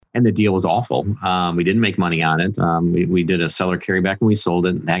And the deal was awful. We didn't make money on it. We did a seller carryback and we sold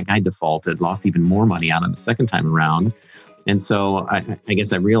it. That guy defaulted, lost even more money on it the second time around. And so I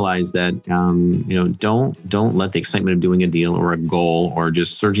guess I realized that, don't let the excitement of doing a deal or a goal or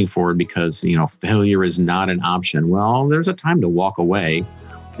just surging forward because, failure is not an option. Well, there's a time to walk away.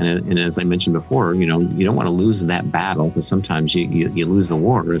 And as I mentioned before, you don't want to lose that battle because sometimes you lose the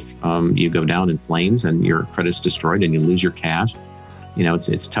war if you go down in flames and your credit's destroyed and you lose your cash.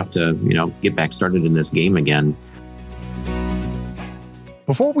 It's tough to, get back started in this game again.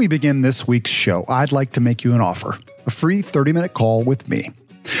 Before we begin this week's show, I'd like to make you an offer, a free 30-minute call with me.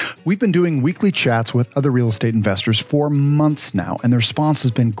 We've been doing weekly chats with other real estate investors for months now, and the response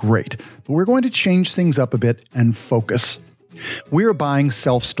has been great. But we're going to change things up a bit and focus. We are buying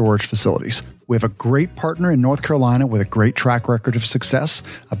self-storage facilities. We have a great partner in North Carolina with a great track record of success,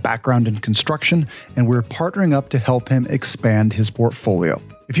 a background in construction, and we're partnering up to help him expand his portfolio.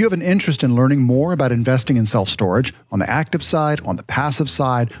 If you have an interest in learning more about investing in self-storage, on the active side, on the passive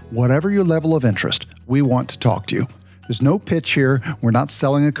side, whatever your level of interest, we want to talk to you. There's no pitch here. We're not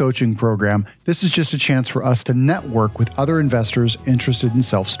selling a coaching program. This is just a chance for us to network with other investors interested in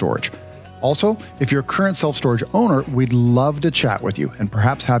self-storage. Also, if you're a current self-storage owner, we'd love to chat with you and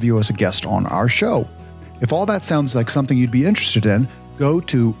perhaps have you as a guest on our show. If all that sounds like something you'd be interested in, go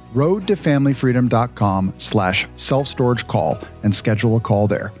to roadtofamilyfreedom.com/self-storage call and schedule a call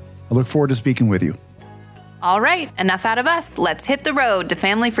there. I look forward to speaking with you. All right, enough out of us. Let's hit the road to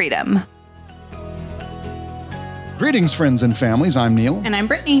family freedom. Greetings, friends and families. I'm Neil. And I'm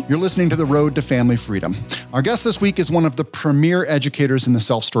Brittany. You're listening to The Road to Family Freedom. Our guest this week is one of the premier educators in the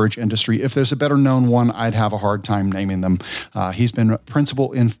self-storage industry. If there's a better known one, I'd have a hard time naming them. He's been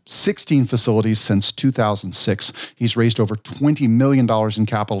principal in 16 facilities since 2006. He's raised over $20 million in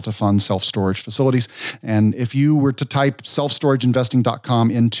capital to fund self-storage facilities. And if you were to type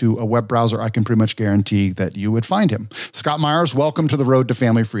selfstorageinvesting.com into a web browser, I can pretty much guarantee that you would find him. Scott Myers, welcome to The Road to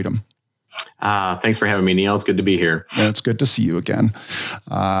Family Freedom. Thanks for having me, Neil. It's good to be here. Yeah, it's good to see you again.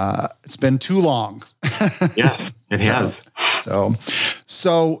 It's been too long. Yes, it has.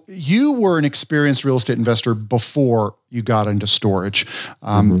 So you were an experienced real estate investor before you got into storage.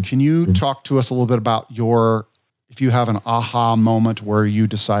 Can you talk to us a little bit about if you have an aha moment where you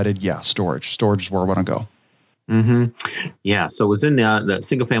decided, storage is where I want to go? Yeah. So it was in the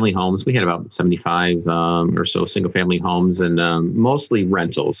single family homes. We had about 75 or so single family homes and mostly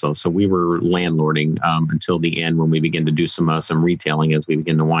rentals. So we were landlording until the end when we began to do some retailing as we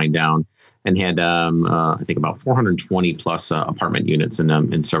begin to wind down, and had I think about 420 plus apartment units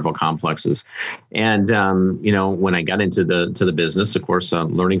in several complexes. And when I got into the business, of course,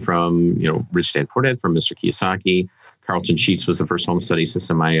 learning from Rich Dad Poor Dad, from Mr. Kiyosaki. Carlton Sheets was the first home study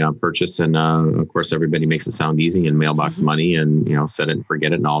system I purchased. And of course, everybody makes it sound easy and mailbox money and, set it and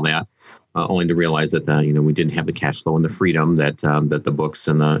forget it and all that, only to realize that, we didn't have the cash flow and the freedom that the books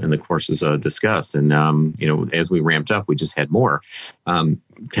and the courses discussed. And, as we ramped up, we just had more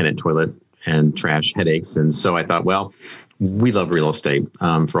tenant, toilet, and trash headaches. And so I thought, well, we love real estate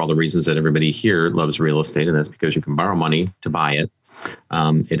for all the reasons that everybody here loves real estate. And that's because you can borrow money to buy it.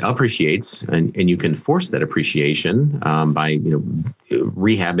 It appreciates, and you can force that appreciation by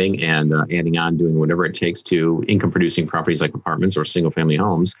rehabbing and adding on, doing whatever it takes to income producing properties like apartments or single family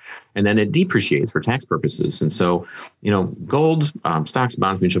homes, and then it depreciates for tax purposes. And so, gold, stocks,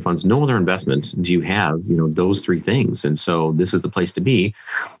 bonds, mutual funds, no other investment do you have those three things. And so this is the place to be,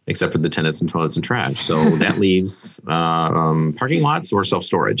 except for the tenants and toilets and trash. So that leaves parking lots or self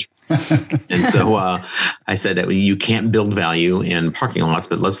storage. And so I said that you can't build value in parking lots,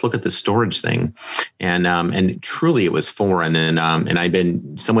 but let's look at the storage thing. And truly it was foreign. And I've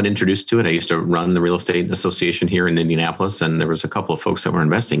been somewhat introduced to it. I used to run the real estate association here in Indianapolis, and there was a couple of folks that were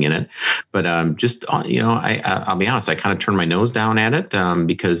investing in it. But I'll be honest, I kind of turned my nose down at it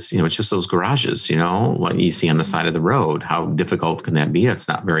because, it's just those garages, what you see on the side of the road. How difficult can that be? It's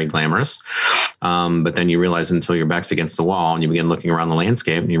not very glamorous. But then you realize until your back's against the wall and you begin looking around the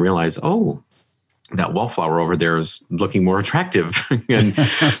landscape and you realize, oh, that wallflower over there is looking more attractive. And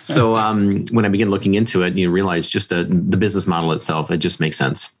so when I began looking into it, you realize just the business model itself, it just makes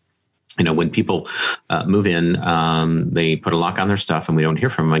sense. When people move in, they put a lock on their stuff and we don't hear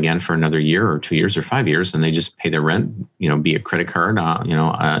from them again for another year or 2 years or 5 years, and they just pay their rent, be it credit card,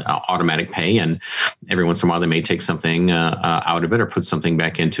 automatic pay. And every once in a while they may take something out of it or put something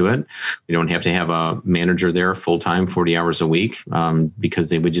back into it. We don't have to have a manager there full time, 40 hours a week, because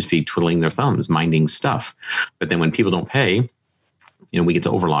they would just be twiddling their thumbs, minding stuff. But then when people don't pay, we get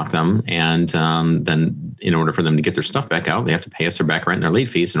to overlock them. And then in order for them to get their stuff back out, they have to pay us their back rent and their late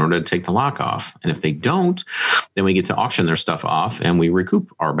fees in order to take the lock off. And if they don't, then we get to auction their stuff off and we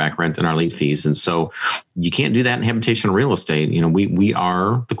recoup our back rent and our late fees. And so you can't do that in habitational real estate. We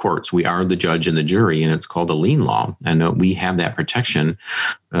are the courts, we are the judge and the jury, and it's called a lien law. And we have that protection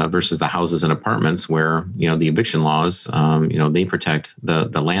versus the houses and apartments where, the eviction laws, they protect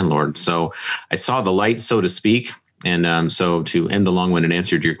the landlord. So I saw the light, so to speak. And so to end the long-winded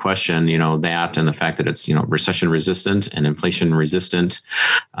answer to your question, that and the fact that it's, recession resistant and inflation resistant,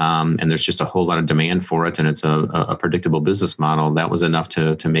 and there's just a whole lot of demand for it, and it's a predictable business model, that was enough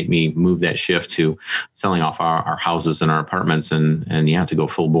to make me move that shift to selling off our houses and our apartments and to go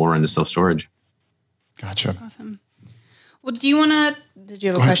full bore into self-storage. Gotcha. Awesome. Well, did you have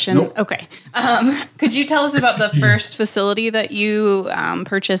a question? Nope. Okay. Could you tell us about the first facility that you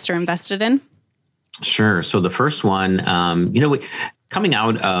purchased or invested in? Sure. So the first one, coming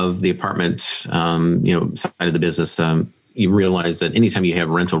out of the apartment, side of the business, you realize that anytime you have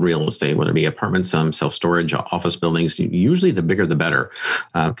rental real estate, whether it be apartments, self-storage, office buildings, usually the bigger the better,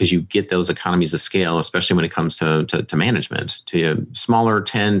 because you get those economies of scale, especially when it comes to management. To a smaller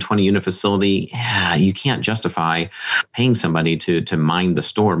 10, 20 unit facility, you can't justify paying somebody to mind the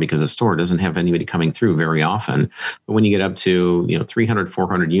store because the store doesn't have anybody coming through very often. But when you get up to 300,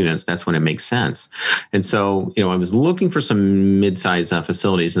 400 units, that's when it makes sense. And so, I was looking for some mid-size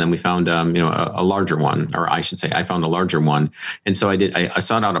facilities, and then we found a larger one, or I should say, I found a larger one. And so I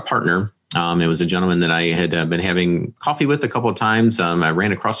sought out a partner. It was a gentleman that I had been having coffee with a couple of times. I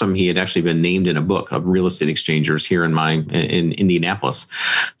ran across him. He had actually been named in a book of real estate exchangers here in Indianapolis.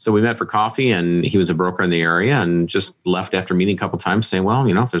 So we met for coffee, and he was a broker in the area, and just left after meeting a couple of times saying, well,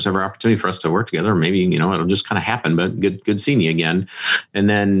 if there's ever opportunity for us to work together, maybe, it'll just kind of happen, but good seeing you again. And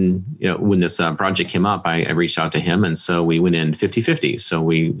then, when this project came up, I reached out to him. And so we went in 50-50. So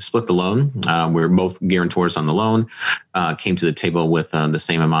we split the loan. We were both guarantors on the loan, came to the table with the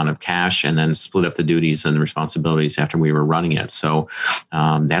same amount of cash, and then split up the duties and the responsibilities after we were running it. So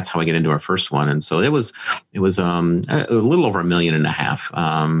that's how I get into our first one. And so it was a little over $1.5 million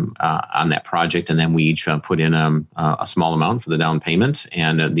on that project. And then we each put in a small amount for the down payment,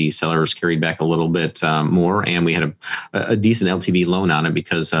 and the sellers carried back a little bit more. And we had a decent LTV loan on it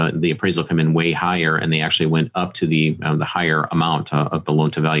because the appraisal came in way higher, and they actually went up to the higher amount of the loan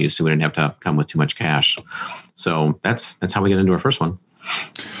to value. So we didn't have to come with too much cash. So that's how we get into our first one.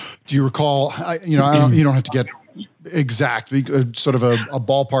 Do you recall, you don't have to get exact, sort of a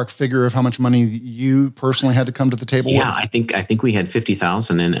ballpark figure of how much money you personally had to come to the table with? Yeah, I think we had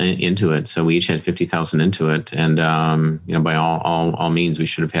 50,000 into it. So we each had 50,000 into it. And, by all means, we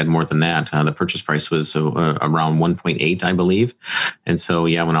should have had more than that. The purchase price was around 1.8, I believe. And so,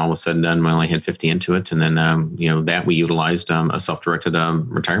 when all was said and done, we only had 50 into it. And then, that we utilized a self-directed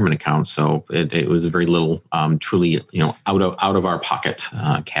retirement account. So it was very little, truly, out of our pocket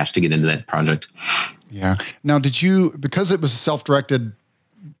cash to get into that project. Yeah. Now, did you, because it was self-directed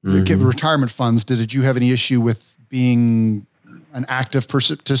retirement funds, did you have any issue with being an active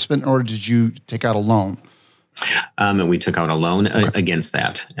participant, or did you take out a loan? And we took out a loan against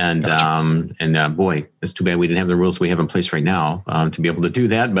that. And, gotcha. Boy, it's too bad we didn't have the rules we have in place right now to be able to do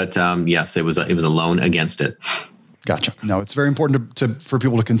that. But yes, it was a loan against it. Gotcha. No, it's very important for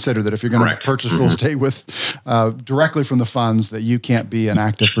people to consider that if you're going to purchase real estate with directly from the funds, that you can't be an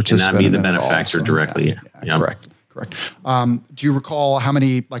active participant. Cannot be the benefactor directly. Yeah. Correct. Do you recall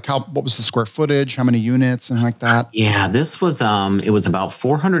what was the square footage, how many units and like that? Yeah, this was, it was about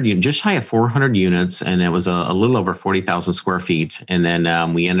 400, just shy of 400 units. And it was a little over 40,000 square feet. And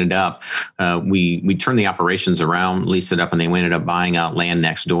then we ended up, we turned the operations around, leased it up, and they ended up buying out land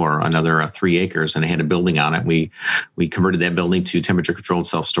next door, another 3 acres, and it had a building on it. We converted that building to temperature controlled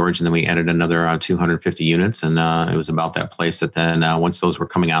self-storage, and then we added another 250 units. And it was about that place that then once those were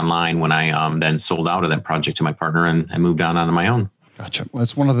coming online, when I then sold out of that project to my partner, and I moved on my own. Gotcha. Well,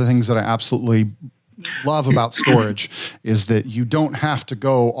 that's one of the things that I absolutely love about storage is that you don't have to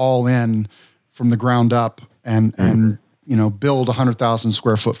go all in from the ground up and build a 100,000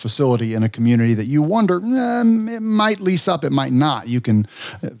 square foot facility in a community that you wonder, it might lease up, it might not. You can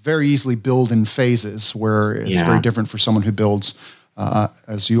very easily build in phases where it's very different for someone who builds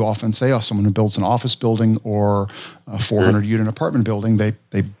as you often say, someone who builds an office building or a 400-unit apartment building, they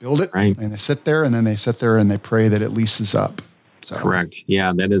build it and they sit there, and then they sit there and they pray that it leases up. So. Correct.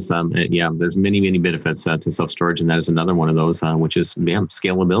 Yeah, that is. There's many benefits to self-storage, and that is another one of those, which is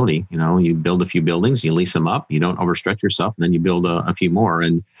scalability. You build a few buildings, you lease them up, you don't overstretch yourself, and then you build a few more.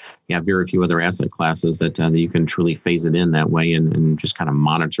 And you have very few other asset classes that you can truly phase it in that way, and just kind of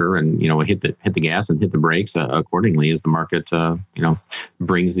monitor and hit the gas and hit the brakes accordingly as the market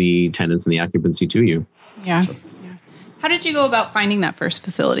brings the tenants and the occupancy to you. Yeah. How did you go about finding that first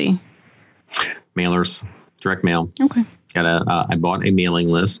facility? Mailers, direct mail. Okay. I bought a mailing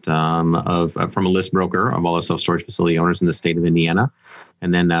list from a list broker of all the self-storage facility owners in the state of Indiana.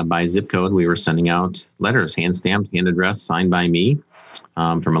 And then by zip code, we were sending out letters, hand-stamped, hand-addressed, signed by me,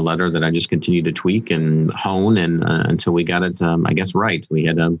 from a letter that I just continued to tweak and hone and until we got it, right. We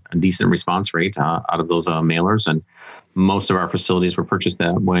had a decent response rate out of those mailers, and most of our facilities were purchased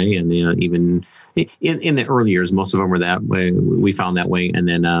that way. And even in the early years, most of them were that way. We found that way, and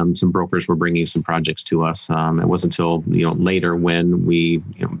then some brokers were bringing some projects to us. It wasn't until later when we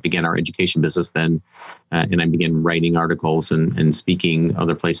began our education business then, and I began writing articles and speaking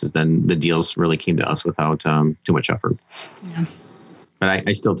other places. Then the deals really came to us without too much effort. Yeah. But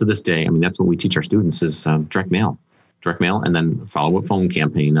I still, to this day, that's what we teach our students is direct mail, and then follow-up phone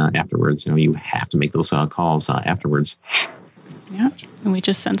campaign afterwards. You have to make those calls afterwards. Yeah, and we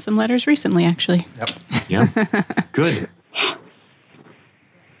just sent some letters recently, actually. Yep. Yeah, good.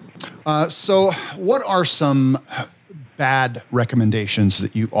 So what are some bad recommendations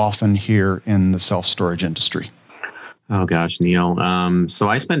that you often hear in the self-storage industry? Oh gosh, Neil. So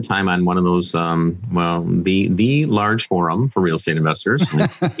I spent time on one of those, the large forum for real estate investors.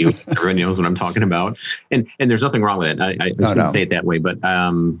 Everyone knows what I'm talking about. And there's nothing wrong with it. I shouldn't say it that way, but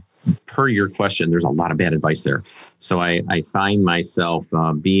per your question, there's a lot of bad advice there. So I find myself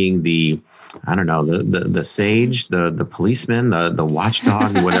being the sage, the policeman, the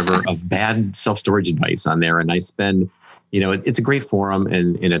watchdog, whatever, of bad self-storage advice on there. And I spend it's a great forum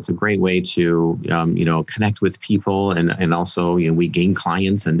and it's a great way to, connect with people and also, we gain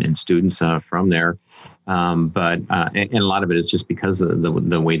clients and students from there. But a lot of it is just because of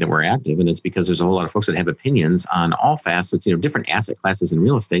the way that we're active. And it's because there's a whole lot of folks that have opinions on all facets, different asset classes in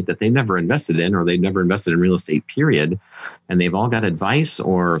real estate that they've never invested in, or they've never invested in real estate, period. And they've all got advice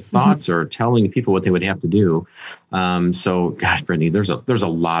or thoughts or telling people what they would have to do. So gosh, Brittany, there's a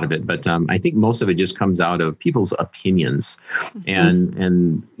lot of it, but I think most of it just comes out of people's opinions.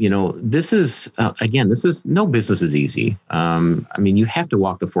 And this is, no business is easy. You have to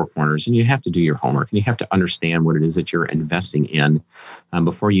walk the four corners and you have to do your homework and you have to understand what it is that you're investing in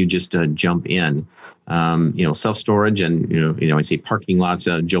before you just jump in. Self-storage and, I say parking lots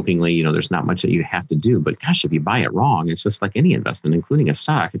jokingly, there's not much that you have to do, but gosh, if you buy it wrong, it's just like any investment, including a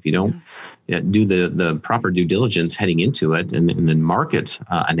stock. If you don't do the proper due diligence heading into it and then market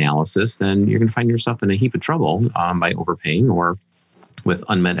analysis, then you're going to find yourself in a heap of trouble by overpaying or with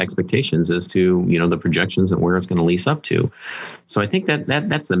unmet expectations as to, the projections and where it's going to lease up to. So I think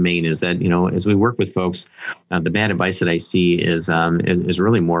that's the main is that, as we work with folks, the bad advice that I see is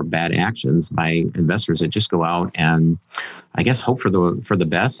really more bad actions by investors that just go out and I guess hope for the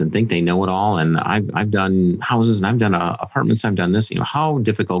best and think they know it all. And I've done houses and I've done apartments. I've done this. How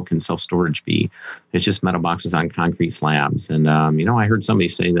difficult can self-storage be? It's just metal boxes on concrete slabs. And I heard somebody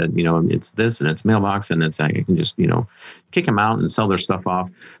say that it's this and it's mailbox and it's I can just kick them out and sell their stuff off.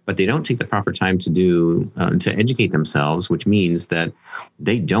 But they don't take the proper time to educate themselves, which means that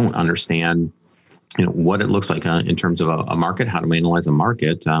they don't understand what it looks like in terms of a market, how to analyze a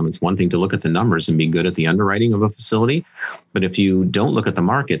market. It's one thing to look at the numbers and be good at the underwriting of a facility. But if you don't look at the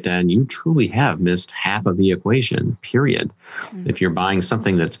market, then you truly have missed half of the equation, period. Mm-hmm. If you're buying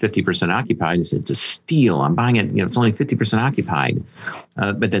something that's 50% occupied, it's a steal. I'm buying it, it's only 50% occupied.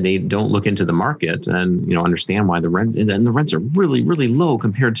 But then they don't look into the market and, understand why the rents are really, really low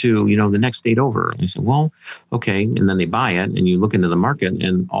compared to, the next state over. And you say, well, okay. And then they buy it and you look into the market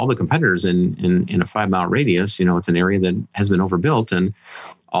and all the competitors in a 5-mile radius, it's an area that has been overbuilt and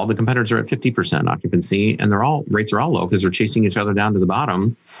all the competitors are at 50% occupancy and rates are all low because they're chasing each other down to the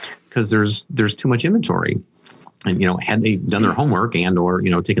bottom because there's too much inventory. And, had they done their homework and, or,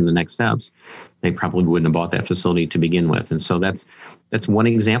 taken the next steps, they probably wouldn't have bought that facility to begin with. And so that's one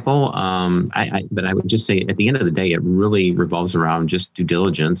example. But I would just say at the end of the day, it really revolves around just due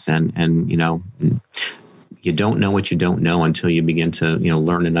diligence and you don't know what you don't know until you begin to,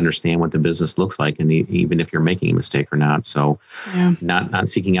 learn and understand what the business looks like. And even if you're making a mistake or not. So not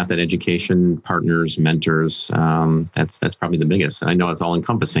seeking out that education, partners, mentors, that's probably the biggest. And I know it's all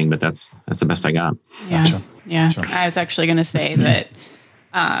encompassing, but that's the best I got. Yeah. Gotcha. Yeah. Sure. I was actually going to say that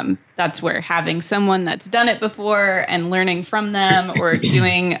That's where having someone that's done it before and learning from them, or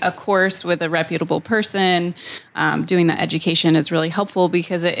doing a course with a reputable person, doing that education is really helpful,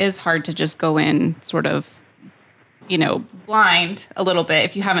 because it is hard to just go in sort of, blind a little bit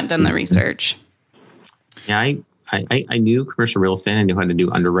if you haven't done the research. Yeah, I knew commercial real estate. I knew how to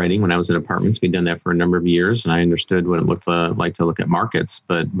do underwriting when I was in apartments. We'd done that for a number of years, and I understood what it looked like to look at markets.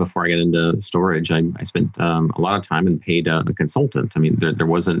 But before I got into storage, I spent a lot of time and paid a consultant. I mean, there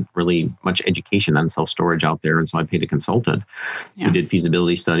wasn't really much education on self-storage out there, and so I paid a consultant who did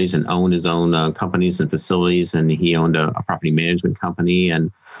feasibility studies and owned his own companies and facilities, and he owned a property management company,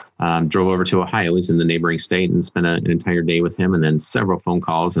 and drove over to Ohio. He's in the neighboring state, and spent an entire day with him, and then several phone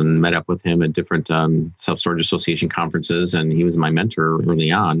calls, and met up with him at different self-storage association conferences. And he was my mentor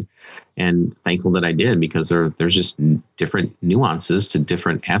early on, and thankful that I did, because there's just different nuances to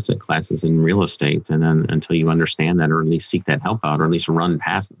different asset classes in real estate. And then until you understand that, or at least seek that help out, or at least run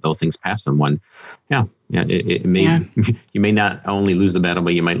past those things past someone, you may not only lose the battle,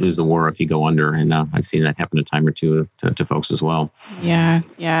 but you might lose the war if you go under. And I've seen that happen a time or two to folks as well. Yeah.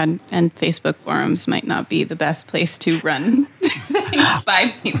 And Facebook forums might not be the best place to run things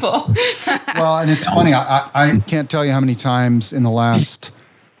by people. Well, and it's funny. I can't tell you how many times in the last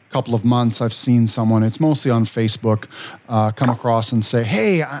couple of months I've seen someone, it's mostly on Facebook, come across and say,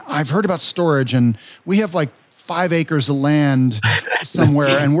 hey, I've heard about storage, and we have like 5 acres of land somewhere,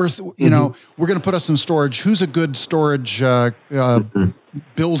 and we're going to put up some storage. Who's a good storage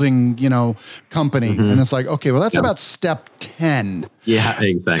building, company? And it's like, okay, well, that's about step 10. Yeah,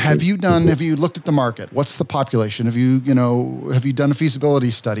 exactly. Have you looked at the market? What's the population? Have you done a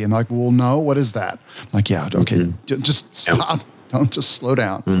feasibility study? And they're like, well, no, what is that? I'm like, yeah, okay, just stop. Don't just slow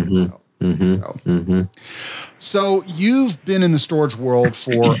down. So you've been in the storage world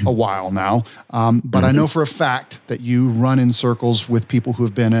for a while now, but I know for a fact that you run in circles with people who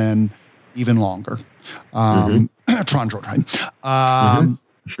have been in even longer. Tron Jordan,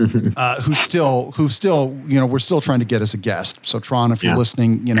 who's still, we're still trying to get as a guest. So Tron, if you're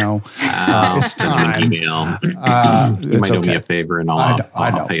listening, it's time. You might do me a favor, and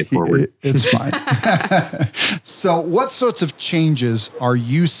I'll pay it forward. It's fine. So what sorts of changes are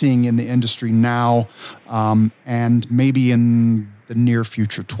you seeing in the industry now, and maybe in the near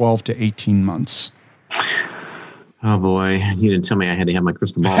future, 12 to 18 months? Oh boy, you didn't tell me I had to have my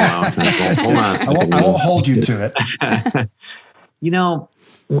crystal ball out. Hold on a second. I won't hold you to it.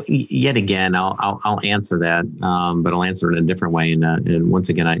 Yet again, I'll answer that, but I'll answer it in a different way. And once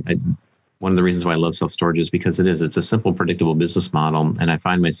again, I one of the reasons why I love self-storage is because it's a simple, predictable business model. And I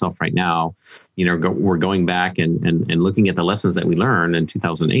find myself right now, we're going back and looking at the lessons that we learned in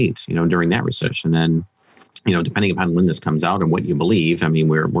 2008, during that recession. And, depending upon when this comes out and what you believe, I mean,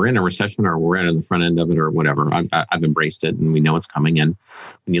 we're in a recession, or we're at the front end of it, or whatever. I've embraced it, and we know it's coming. And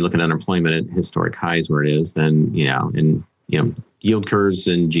when you look at unemployment at historic highs where it is, then, yield curves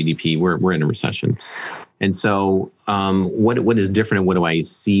and GDP, we're in a recession. And so what is different, and what do I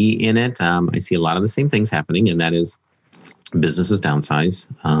see in it? I see a lot of the same things happening, and that is businesses downsize.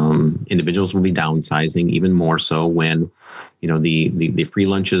 Individuals will be downsizing even more so when, the free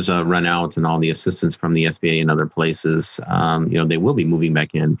lunches run out, and all the assistance from the SBA and other places. They will be moving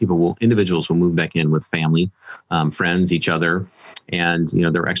back in. Individuals will move back in with family, friends, each other, and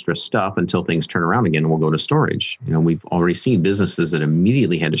their extra stuff until things turn around again, and we'll go to storage. We've already seen businesses that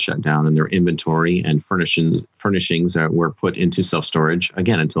immediately had to shut down, and their inventory and furnishings were put into self-storage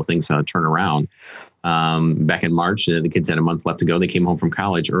again until things turn around. Back in March, the kids had a month left to go. They came home from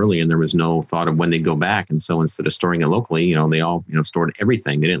college early, and there was no thought of when they'd go back. And so instead of storing it locally, they all stored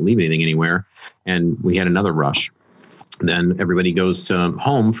everything. They didn't leave anything anywhere, and we had another rush. Then everybody goes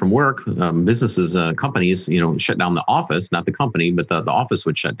home from work. Businesses, companies, shut down the office, not the company, but the office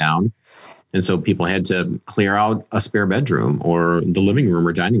would shut down. And so people had to clear out a spare bedroom or the living room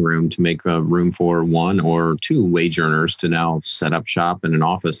or dining room to make room for 1 or 2 wage earners to now set up shop in an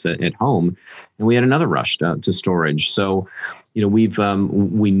office at home. And we had another rush to storage. So,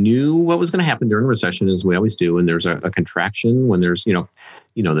 we knew what was going to happen during a recession, as we always do. And there's a contraction when there's,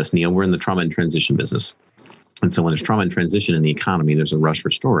 this, Neil, we're in the trauma and transition business. And so when there's trauma and transition in the economy, there's a rush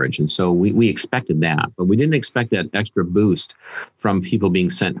for storage. And so we expected that, but we didn't expect that extra boost from people being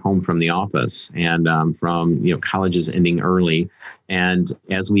sent home from the office and from colleges ending early. And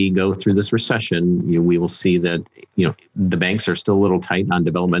as we go through this recession, we will see that the banks are still a little tight on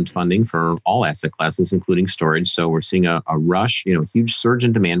development funding for all asset classes, including storage. So we're seeing a rush, huge surge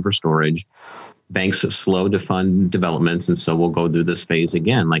in demand for storage. Banks slow to fund developments. And so we'll go through this phase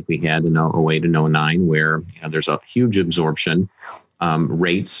again, like we had in 08 and 09, where there's a huge absorption.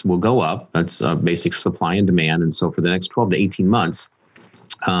 Rates will go up. That's basic supply and demand. And so for the next 12 to 18 months,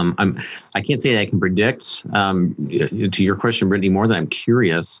 I can't say that I can predict. To your question, Brittany, more than I'm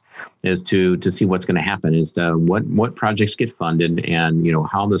curious as to see what's going to happen is what projects get funded and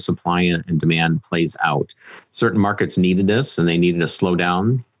how the supply and demand plays out. Certain markets needed this, and they needed a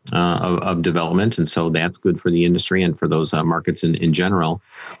slowdown of development, and so that's good for the industry and for those markets in general.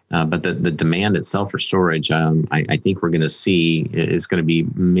 But the demand itself for storage, I think we're going to see is going to be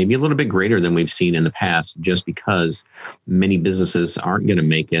maybe a little bit greater than we've seen in the past, just because many businesses aren't going to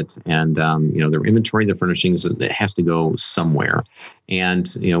make it, and their inventory, their furnishings, it has to go somewhere. And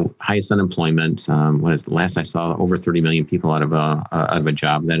highest unemployment. Was the last I saw, over 30 million people out of a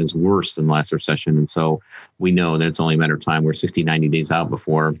job. That is worse than the last recession, and so we know that it's only a matter of time. We're 60, 90 days out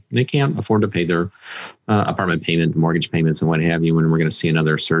before they can't afford to pay their apartment payment, mortgage payments, and what have you. And we're going to see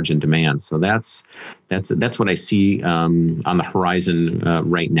another surge in demand. So that's what I see on the horizon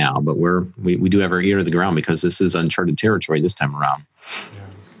right now. But we do have our ear to the ground because this is uncharted territory this time around.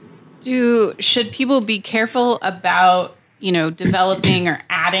 Should people be careful about developing or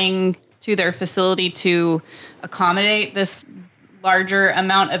adding to their facility to accommodate this larger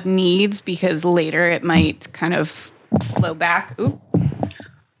amount of needs, because later it might kind of flow back? Ooh.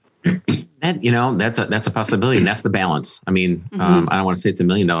 That that's a possibility, and that's the balance. I mean, I don't want to say it's $1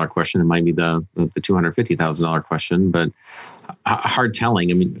 million question. It might be the $250,000 question, but hard telling.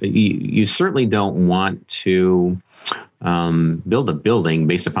 I mean, you certainly don't want to build a building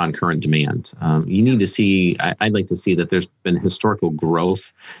based upon current demand. You need to see, I'd like to see that there's been historical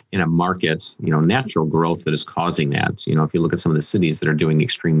growth in a market, natural growth that is causing that. If you look at some of the cities that are doing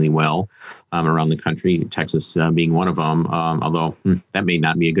extremely well around the country, Texas being one of them, although that may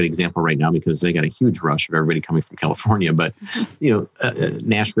not be a good example right now because they got a huge rush of everybody coming from California. But,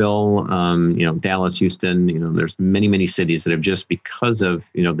 Nashville, Dallas, Houston, there's many, many cities that have just, because of,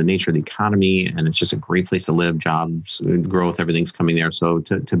 the nature of the economy, and it's just a great place to live, jobs, growth, everything's coming there. So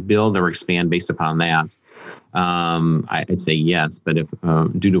to build or expand based upon that, I'd say yes. But if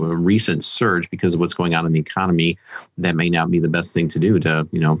due to a recent surge because of what's going on in the economy, that may not be the best thing to do to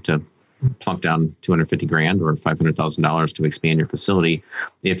plunk down $250,000 or $500,000 to expand your facility.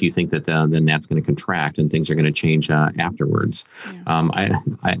 If you think that then that's going to contract and things are going to change afterwards. Yeah.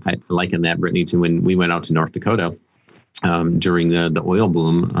 I liken that, Brittany, to when we went out to North Dakota during the oil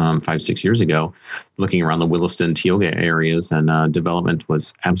boom 5-6 years ago, looking around the Williston, Tioga areas, and development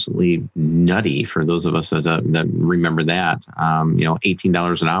was absolutely nutty for those of us that remember that.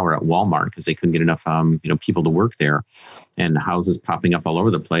 $18 an hour at Walmart because they couldn't get enough people to work there, and houses popping up all over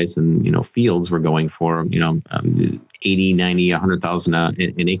the place, and fields were going for 80, 90, 100,000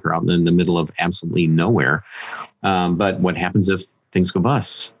 an acre out in the middle of absolutely nowhere. But what happens if things go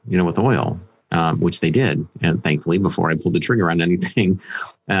bust? With oil. Which they did, and thankfully, before I pulled the trigger on anything,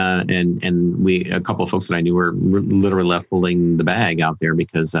 and a couple of folks that I knew were literally left holding the bag out there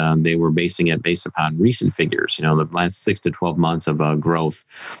because they were basing it based upon recent figures, the last 6 to 12 months of growth,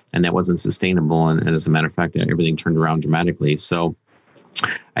 and that wasn't sustainable. And as a matter of fact, everything turned around dramatically. So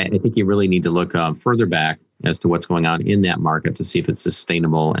I think you really need to look further back as to what's going on in that market to see if it's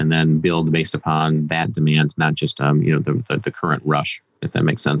sustainable, and then build based upon that demand, not just the current rush, if that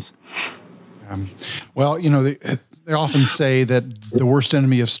makes sense. Well, they often say that the worst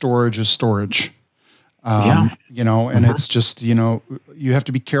enemy of storage is storage. And it's just, you have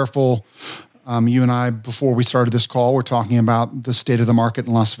to be careful. You and I, before we started this call, we're talking about the state of the market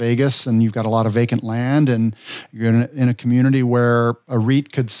in Las Vegas, and you've got a lot of vacant land, and you're in a community where a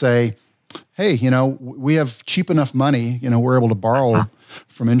REIT could say, hey, we have cheap enough money, we're able to borrow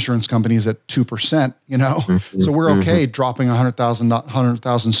from insurance companies at 2%, so we're okay dropping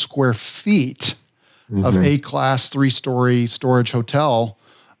 100,000 square feet of A-class 3-story storage hotel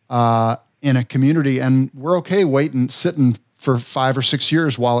in a community, and we're okay sitting for 5 or 6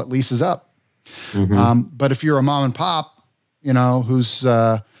 years while it leases up. But if you're a mom and pop, who's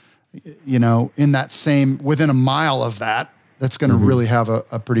in that same, within a mile of that, that's going to really have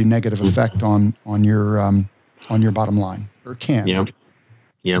a pretty negative effect on your bottom line, or can.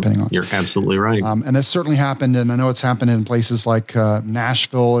 Yeah, you're absolutely right. And that's certainly happened, and I know it's happened in places like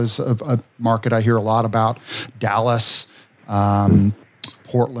Nashville is a market I hear a lot about. Dallas,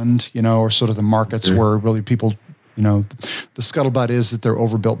 Portland, are sort of the markets where really people, the scuttlebutt is that they're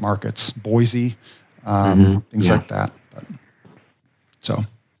overbuilt markets. Boise, things like that.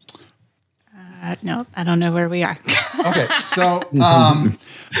 No, I don't know where we are. Okay, so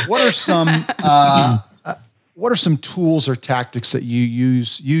what are some tools or tactics that you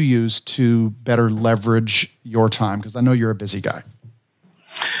use to better leverage your time? Because I know you're a busy guy.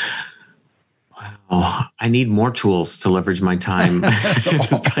 Oh, I need more tools to leverage my time.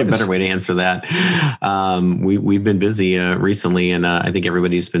 It's probably a better way to answer that. We've been busy recently, and I think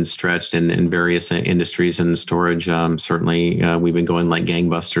everybody's been stretched in various industries and storage. Certainly, we've been going like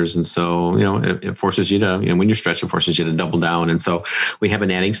gangbusters, and so it forces you to, when you're stretched, it forces you to double down. And so we have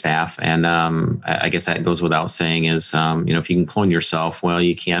been adding staff, and I guess that goes without saying. Is if you can clone yourself, well,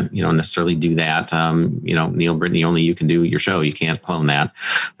 you can't necessarily do that. Neil, Brittany, only you can do your show. You can't clone that.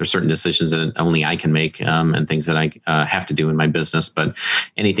 There's certain decisions that only I can make, and things that I have to do in my business, but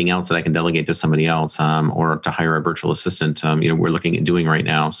anything else that I can delegate to somebody else, or to hire a virtual assistant, we're looking at doing right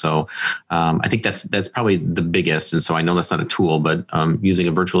now. So I think that's probably the biggest. And so I know that's not a tool, but using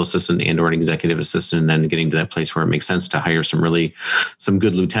a virtual assistant and or an executive assistant, and then getting to that place where it makes sense to hire some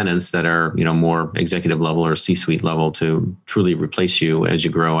good lieutenants that are, more executive level or C-suite level to truly replace you as you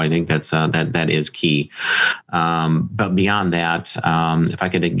grow. I think that is key. But beyond that, if I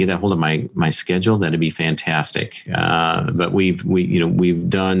could get a hold of my schedule, that'd be fantastic. But we've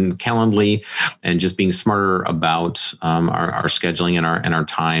done Calendly, and just being smarter about our scheduling and our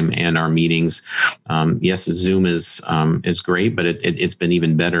time and our meetings. Yes, Zoom is great, but it's been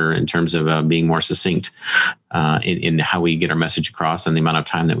even better in terms of being more succinct in how we get our message across and the amount of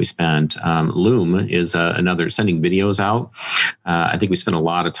time that we spend. Loom is another, sending videos out. I think we spend a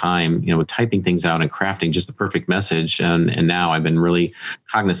lot of time, typing things out and crafting just the perfect message. And now I've been really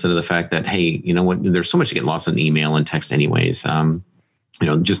cognizant of the fact that, hey, you know what, there's so much to get lost in email and text anyways.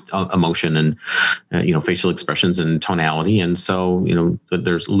 Just emotion and, facial expressions and tonality. And so,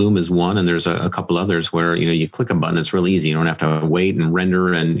 there's Loom is one, and there's a couple others where, you click a button. It's real easy. You don't have to wait and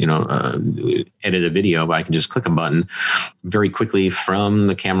render and, edit a video, but I can just click a button very quickly from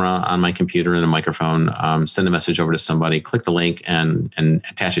the camera on my computer and a microphone, send a message over to somebody, click the link and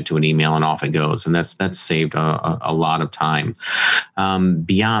attach it to an email, and off it goes. And that's saved a lot of time.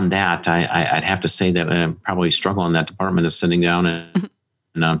 Beyond that, I'd have to say that I probably struggle in that department of sitting down and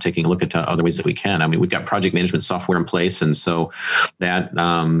taking a look at other ways that we can. I mean, we've got project management software in place, and so that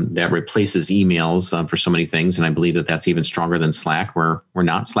replaces emails for so many things. And I believe that that's even stronger than Slack. We're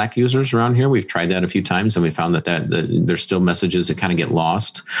not Slack users around here. We've tried that a few times, and we found that there's still messages that kind of get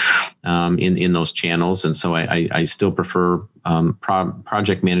lost in those channels. And so I still prefer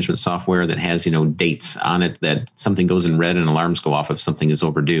project management software that has dates on it, that something goes in red and alarms go off if something is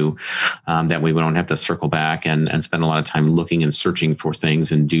overdue. That way we don't have to circle back and spend a lot of time looking and searching for things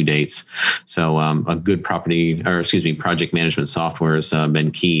and due dates. So a good project management software has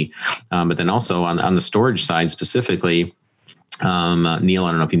been key. But then also on the storage side specifically, Neil, I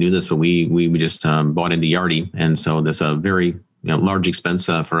don't know if you knew this, but we just bought into Yardi, and so there's a very large expense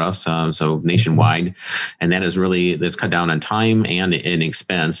for us, so nationwide, and that's cut down on time and in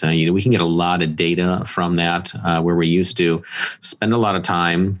expense. We can get a lot of data from that, where we used to spend a lot of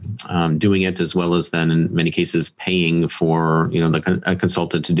time doing it, as well as then in many cases paying for a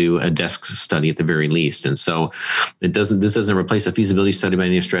consultant to do a desk study at the very least. And so this doesn't replace a feasibility study by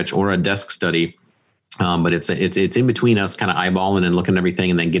any stretch or a desk study. But it's in between us kind of eyeballing and looking at everything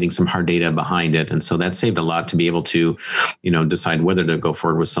and then getting some hard data behind it. And so that saved a lot to be able to, decide whether to go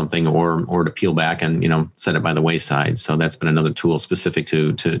forward with something or to peel back and, set it by the wayside. So that's been another tool specific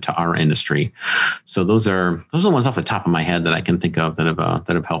to our industry. So those are the ones off the top of my head that I can think of that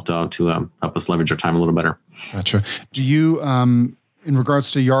have helped out to help us leverage our time a little better. Gotcha. Do you, in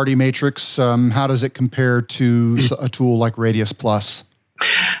regards to Yardi Matrix, how does it compare to a tool like Radius Plus?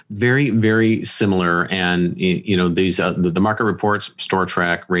 Very, very similar. And, these, the market reports,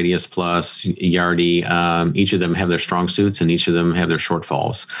 StoreTrack, Radius Plus, Yardi, each of them have their strong suits and each of them have their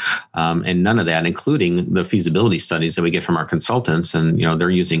shortfalls. And none of that, including the feasibility studies that we get from our consultants. And, they're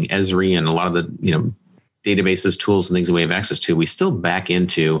using Esri and a lot of the, databases, tools, and things that we have access to, we still back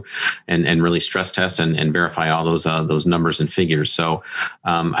into and really stress test and verify all those numbers and figures. So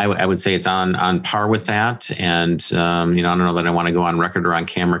I would say it's on par with that. And I don't know that I want to go on record or on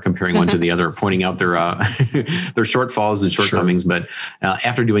camera comparing one to the other, pointing out their shortfalls and shortcomings. Sure. But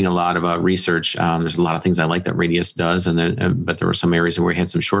after doing a lot of research, there's a lot of things I like that Radius does, but there were some areas where we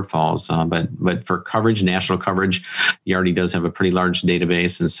had some shortfalls. But for coverage, national coverage, Yardi does have a pretty large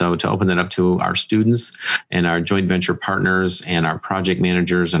database, and so to open that up to our students and our joint venture partners and our project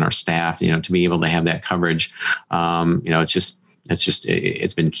managers and our staff, to be able to have that coverage,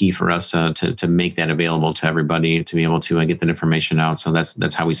 it's been key for us to make that available to everybody, to be able to get that information out. So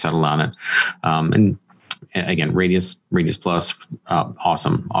that's how we settle on it. And again, Radius Plus,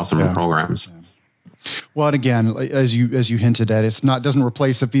 awesome programs. Yeah. Well, and again, as you hinted at, doesn't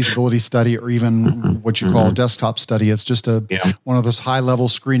replace a feasibility study or even what you call a desktop study. It's just one of those high level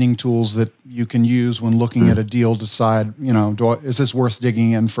screening tools that you can use when looking at a deal. Decide, is this worth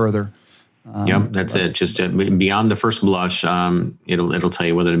digging in further? Yep, that's it. Just beyond the first blush, it'll tell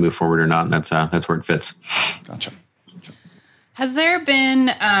you whether to move forward or not. That's where it fits. Gotcha. Has there been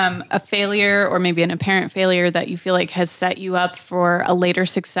a failure or maybe an apparent failure that you feel like has set you up for a later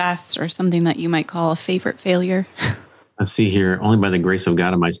success, or something that you might call a favorite failure? Let's see here. Only by the grace of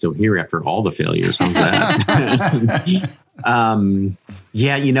God am I still here after all the failures. How's that?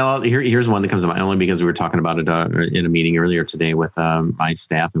 Yeah, here's one that comes to mind, only because we were talking about it in a meeting earlier today with my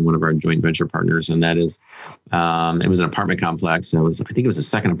staff and one of our joint venture partners, and that is, it was an apartment complex. I think it was the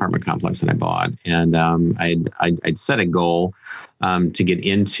second apartment complex that I bought, and I'd set a goal to get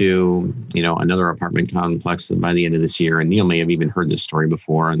into another apartment complex by the end of this year. And Neil may have even heard this story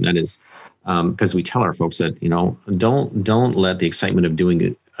before, and that is because we tell our folks that don't let the excitement of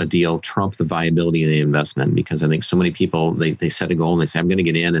doing a deal trump the viability of the investment, because I think so many people, they set a goal and they say, I'm going to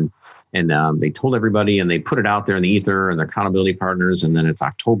get in, and they told everybody and they put it out there in the ether and their accountability partners, and then it's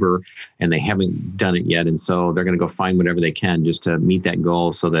October and they haven't done it yet. And so they're going to go find whatever they can just to meet that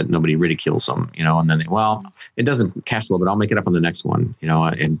goal so that nobody ridicules them, and then it doesn't cash flow, but I'll make it up on the next one,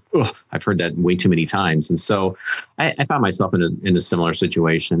 and I've heard that way too many times. And so I found myself in a similar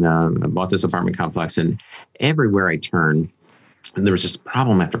situation. I bought this apartment complex, and everywhere I turned, and there was just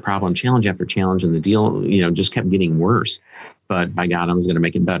problem after problem, challenge after challenge, and the deal, just kept getting worse. But by God, I was going to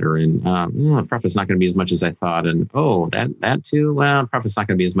make it better. And profit's not going to be as much as I thought. And that too, profit's not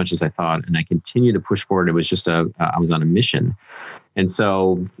going to be as much as I thought. And I continued to push forward. It was just I was on a mission. And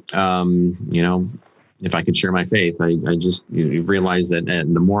so, if I could share my faith, I just realized that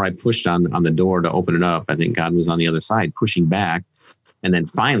the more I pushed on the door to open it up, I think God was on the other side pushing back. And then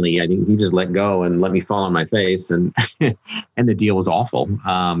finally, I think he just let go and let me fall on my face, and and the deal was awful.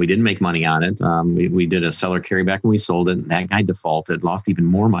 We didn't make money on it. We did a seller carryback when we sold it. That guy defaulted, lost even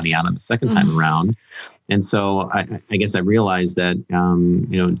more money on it the second time around. And so I guess I realized that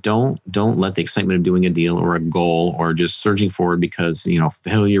don't let the excitement of doing a deal or a goal or just surging forward because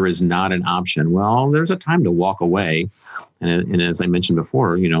failure is not an option. Well, there's a time to walk away. And as I mentioned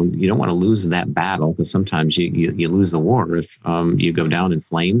before, you don't want to lose that battle, because sometimes you lose the war if you go down in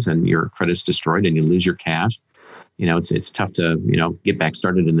flames and your credit's destroyed and you lose your cash. It's tough to get back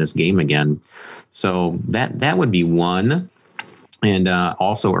started in this game again. So that would be one. And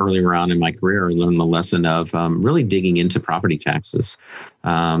also earlier on in my career, I learned the lesson of really digging into property taxes.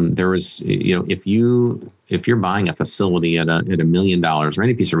 There was, if you're buying a facility at $1 million or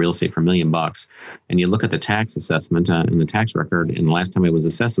any piece of real estate for $1 million, and you look at the tax assessment and the tax record, and the last time it was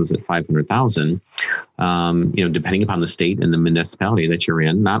assessed was at $500,000. Depending upon the state and the municipality that you're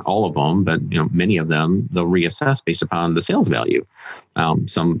in, not all of them, but many of them, they'll reassess based upon the sales value.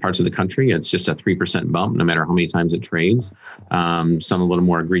 Some parts of the country, it's just a 3% bump, no matter how many times it trades. Some a little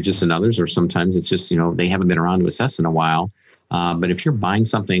more egregious than others, or sometimes it's just they haven't been around to assess in a while. But if you're buying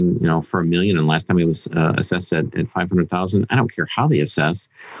something, for $1 million, and last time it was assessed at $500,000, I don't care how they assess,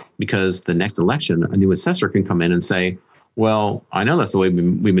 because the next election, a new assessor can come in and say, well, I know that's the way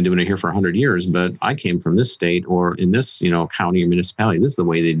we've been doing it here for 100 years, but I came from this state or in this, county or municipality. This is the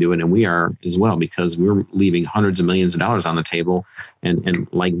way they do it. And we are as well, because we're leaving hundreds of millions of dollars on the table. And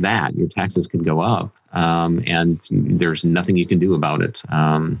like that, your taxes could go up. And there's nothing you can do about it.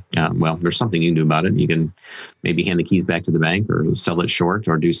 Well, there's something you can do about it. You can maybe hand the keys back to the bank or sell it short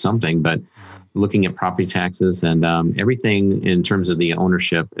or do something. But looking at property taxes and everything in terms of the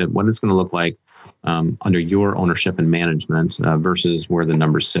ownership, what it's going to look like under your ownership and management versus where the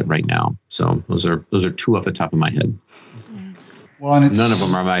numbers sit right now. So those are two off the top of my head. Well, and none of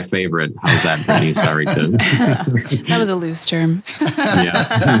them are my favorite. How's that, Brittany? Sorry, Tim. That was a loose term.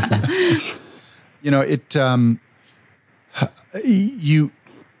 Yeah. You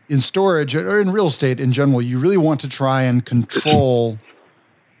in storage or in real estate in general, you really want to try and control.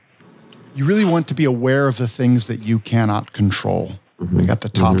 You really want to be aware of the things that you cannot control. Like at the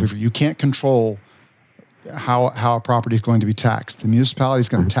top of you can't control how a property is going to be taxed. The municipality is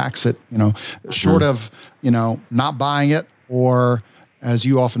going to tax it, short of, not buying it, or as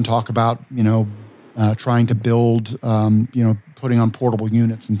you often talk about, trying to build, putting on portable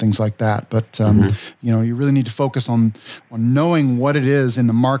units and things like that. But, you really need to focus on knowing what it is in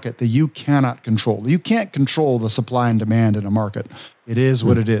the market that you cannot control. You can't control the supply and demand in a market. It is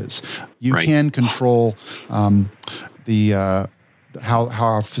what it is. You can control how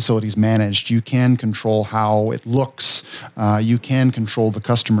our facility is managed. You can control how it looks. You can control the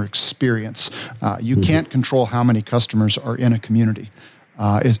customer experience. You can't control how many customers are in a community.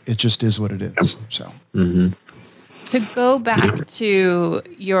 It just is what it is. So. To go back to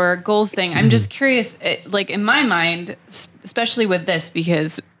your goals thing, I'm just curious, in my mind, especially with this,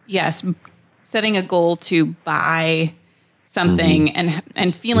 because yes, setting a goal to buy something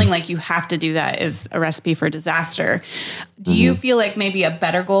and feeling like you have to do that is a recipe for disaster. Do you feel like maybe a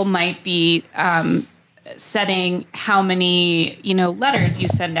better goal might be setting how many, letters you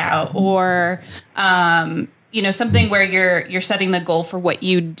send out, or something where you're setting the goal for what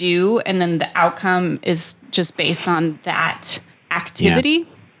you do and then the outcome is just based on that activity?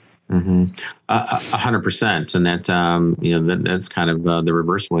 Yeah. 100%. And that, that's kind of the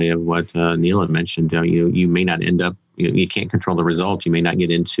reverse way of what Neil had mentioned. You may not end up, you can't control the result. You may not get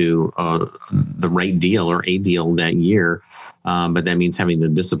into the right deal or a deal that year. But that means having the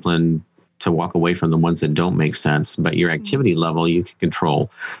discipline to walk away from the ones that don't make sense. But your activity level, you can control.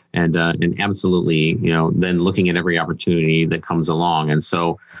 And absolutely, then looking at every opportunity that comes along. And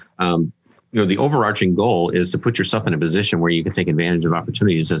so, the overarching goal is to put yourself in a position where you can take advantage of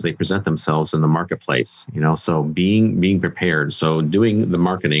opportunities as they present themselves in the marketplace. So being prepared. So doing the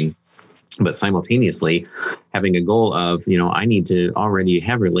marketing, but simultaneously having a goal of, I need to already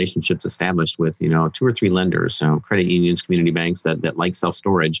have relationships established with, 2 or 3 lenders, credit unions, community banks that like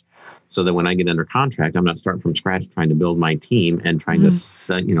self-storage, so that when I get under contract, I'm not starting from scratch trying to build my team and trying to,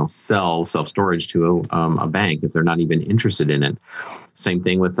 sell self-storage to a bank if they're not even interested in it. Same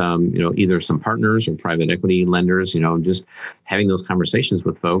thing with, either some partners or private equity lenders, just having those conversations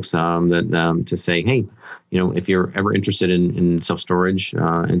with folks that to say, hey, if you're ever interested in self-storage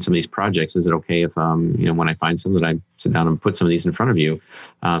and some of these projects, is it okay if, when I find some that I sit down and put some of these in front of you,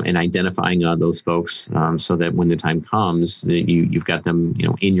 and identifying those folks so that when the time comes, you've got them,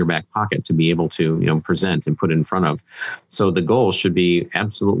 in your back pocket to be able to, present and put in front of. So the goal should be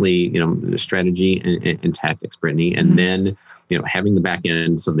absolutely, strategy and tactics, Brittany, and then, having the back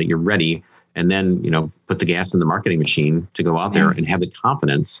end so that you're ready, and then, put the gas in the marketing machine to go out there and have the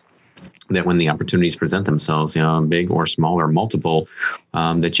confidence that when the opportunities present themselves, big or small or multiple,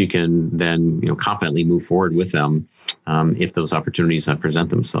 that you can then, confidently move forward with them if those opportunities present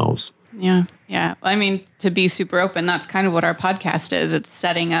themselves. Yeah. Yeah. I mean, to be super open, that's kind of what our podcast is. It's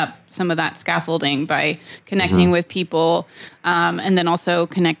setting up some of that scaffolding by connecting with people, and then also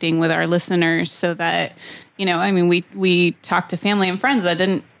connecting with our listeners so that, we talk to family and friends that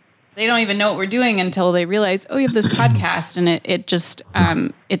they don't even know what we're doing until they realize, oh, you have this podcast. And it just,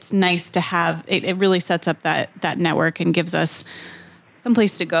 it's nice to have, it really sets up that network and gives us some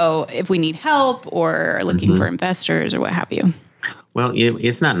place to go if we need help or are looking for investors or what have you. Well,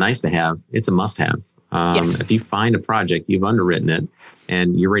 it's not nice to have, it's a must have. If you find a project, you've underwritten it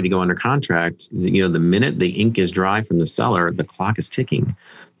and you're ready to go under contract, the minute the ink is dry from the seller, the clock is ticking.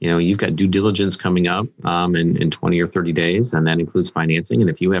 You've got due diligence coming up in 20 or 30 days, and that includes financing. And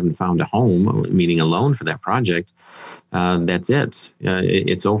if you haven't found a home, meaning a loan for that project, that's it.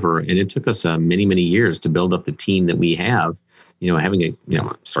 It's over. And it took us many, many years to build up the team that we have, having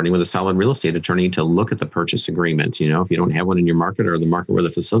starting with a solid real estate attorney to look at the purchase agreement. If you don't have one in your market or the market where the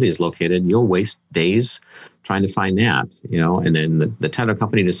facility is located, you'll waste days trying to find that, and then the title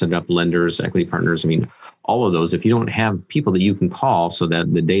company to set up lenders, equity partners. I mean, all of those, if you don't have people that you can call so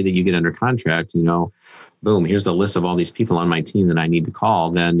that the day that you get under contract, boom, here's the list of all these people on my team that I need to call,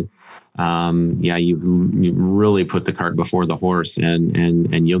 then you've really put the cart before the horse,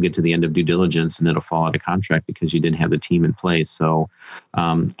 and you'll get to the end of due diligence and it'll fall out of contract because you didn't have the team in place. So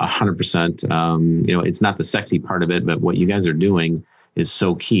 100%, it's not the sexy part of it, but what you guys are doing is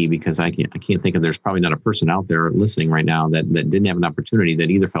so key, because I can't think of, there's probably not a person out there listening right now that didn't have an opportunity, that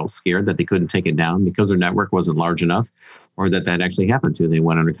either felt scared that they couldn't take it down because their network wasn't large enough, or that actually happened to. They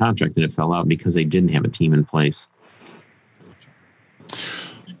went under contract and it fell out because they didn't have a team in place.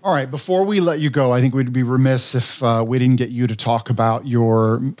 All right. Before we let you go, I think we'd be remiss if we didn't get you to talk about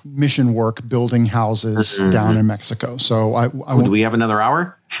your mission work building houses down in Mexico. So do we have another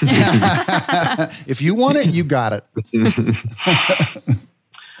hour? If you want it, you got it.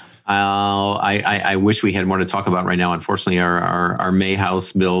 I wish we had more to talk about right now. Unfortunately, our May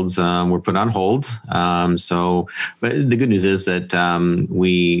house builds were put on hold. But the good news is that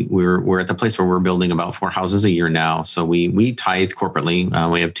we're at the place where we're building about 4 houses a year now. So we tithe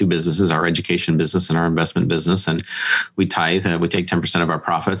corporately. We have 2 businesses: our education business and our investment business, and we tithe. We take 10% of our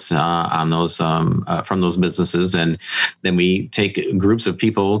profits on those from those businesses, and then we take groups of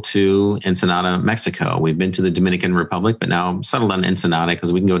people to Ensenada, Mexico. We've been to the Dominican Republic, but now settled on Ensenada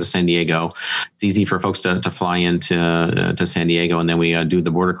because we can go to San Diego. It's easy for folks to fly into to San Diego, and then we do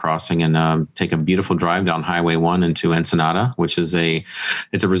the border crossing and take a beautiful drive down Highway 1 into Ensenada, which is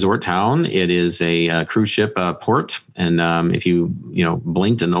it's a resort town. It is a cruise ship port. And if you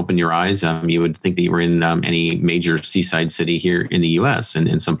blinked and opened your eyes, you would think that you were in any major seaside city here in the U.S. and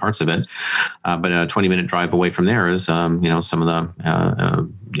in some parts of it. But a 20-minute drive away from there is, some of the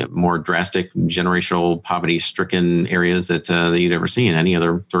more drastic generational poverty-stricken areas that you'd ever see in any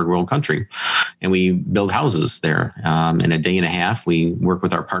other third world country. And we build houses there. In a day and a half, we work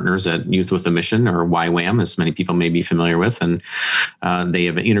with our partners at Youth with a Mission, or YWAM, as many people may be familiar with. And they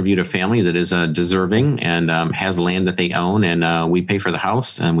have interviewed a family that is deserving and has land that they own. And we pay for the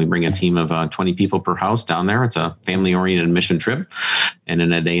house, and we bring a team of 20 people per house down there. It's a family-oriented mission trip. And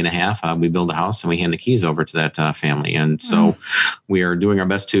in a day and a half, we build a house and we hand the keys over to that family. And so we are doing our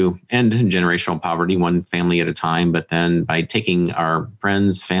best to end generational poverty, one family at a time. But then by taking our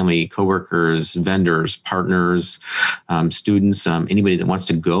friends, family, coworkers, vendors, partners, students, anybody that wants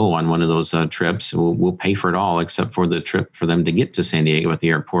to go on one of those trips, we'll pay for it all, except for the trip for them to get to San Diego at the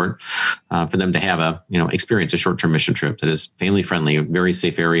airport, for them to have experience a short-term mission trip that is family friendly, a very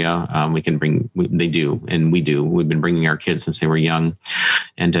safe area. We can bring, they do, and we do. We've been bringing our kids since they were young.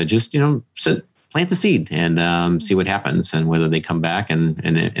 And just, plant the seed and see what happens, and whether they come back and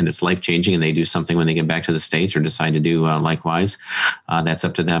it's life-changing and they do something when they get back to the States or decide to do likewise, that's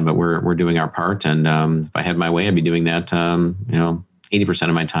up to them. But we're doing our part. And if I had my way, I'd be doing that, 80%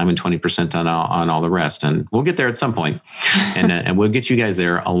 of my time and 20% on all the rest. And we'll get there at some point. And we'll get you guys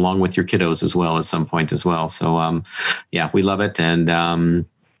there along with your kiddos as well at some point as well. So, we love it. And,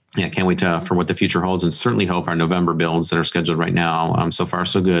 can't wait for what the future holds, and certainly hope our November builds that are scheduled right now. So far,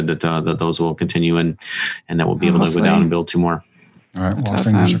 so good that those will continue and that we'll be able to go down and build 2 more. All right. Well,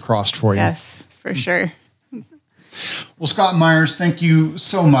 awesome. Fingers are crossed for you. Yes, for sure. Well, Scott Myers, thank you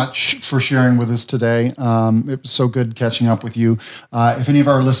so much for sharing with us today. It was so good catching up with you. If any of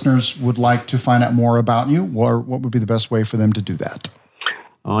our listeners would like to find out more about you, what would be the best way for them to do that?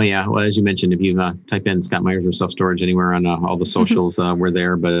 Oh, yeah. Well, as you mentioned, if you type in Scott Myers or self-storage anywhere on all the socials, we're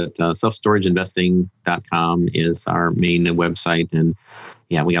there. But selfstorageinvesting.com is our main website. And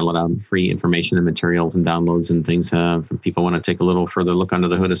we got a lot of free information and materials and downloads and things. If people want to take a little further look under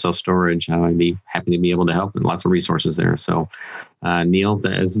the hood of self-storage, I'd be happy to be able to help, and lots of resources there. So, Neil,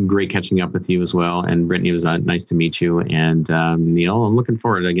 that is great catching up with you as well. And Brittany, it was nice to meet you. And Neil, I'm looking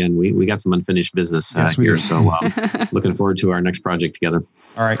forward. Again, we got some unfinished business here. So looking forward to our next project together.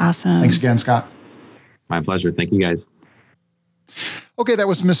 All right. Awesome. Thanks again, Scott. My pleasure. Thank you, guys. Okay, that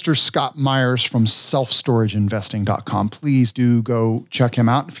was Mr. Scott Myers from selfstorageinvesting.com. Please do go check him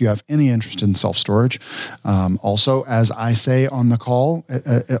out if you have any interest in self-storage. Also, as I say on the call,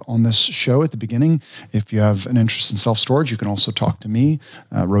 on this show at the beginning, if you have an interest in self-storage, you can also talk to me,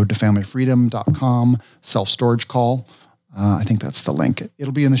 roadtofamilyfreedom.com, self-storage call. I think that's the link.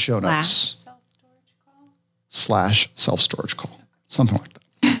 It'll be in the show notes. /self-storage call. Something like that.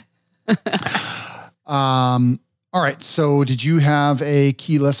 All right. So did you have a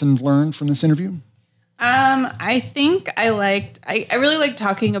key lesson learned from this interview? I think I really like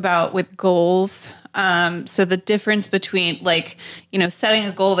talking about with goals. So the difference between setting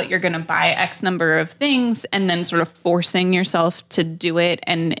a goal that you're going to buy X number of things and then sort of forcing yourself to do it.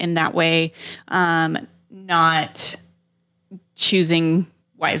 And in that way, not choosing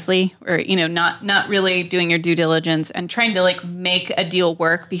wisely, or, not really doing your due diligence and trying to make a deal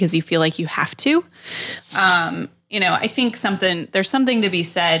work because you feel like you have to. I think there's something to be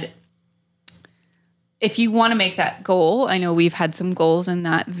said. If you want to make that goal, I know we've had some goals in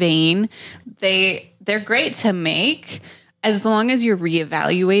that vein. They're great to make as long as you're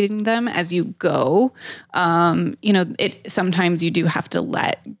reevaluating them as you go. Sometimes you do have to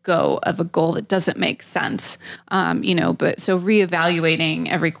let go of a goal that doesn't make sense. But so reevaluating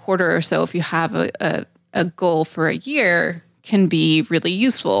every quarter or so, if you have a goal for a year, can be really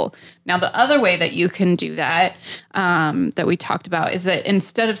useful. Now, the other way that you can do that, that we talked about, is that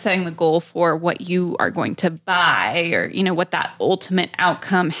instead of setting the goal for what you are going to buy or, what that ultimate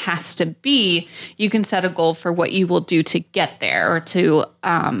outcome has to be, you can set a goal for what you will do to get there, or to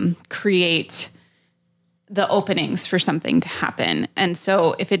create the openings for something to happen. And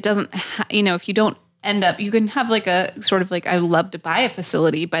so if it doesn't, if you don't end up, you can have a sort of I love to buy a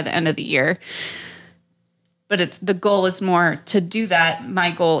facility by the end of the year. But the goal is more to do that.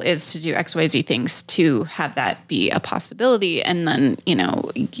 My goal is to do XYZ things to have that be a possibility. And then,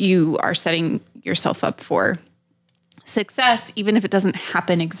 you are setting yourself up for success, even if it doesn't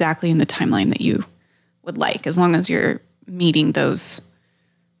happen exactly in the timeline that you would like, as long as you're meeting those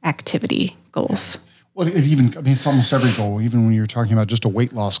activity goals. Well, it's almost every goal, even when you're talking about just a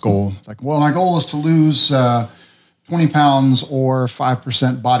weight loss goal. It's my goal is to lose 20 pounds or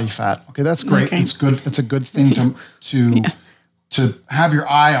 5% body fat. Okay, that's great. Okay. It's good. It's a good thing to to have your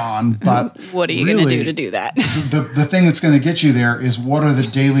eye on, but what are you going to do to do that? the thing that's going to get you there is what are the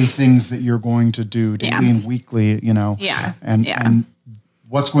daily things that you're going to do, daily and weekly, and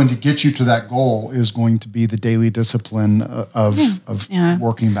what's going to get you to that goal is going to be the daily discipline of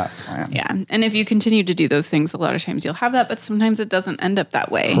working that plan. Yeah. And if you continue to do those things, a lot of times you'll have that, but sometimes it doesn't end up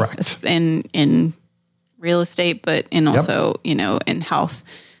that way. Correct. In real estate, but in also, in health,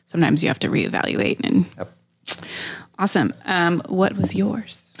 sometimes you have to reevaluate. And awesome. What was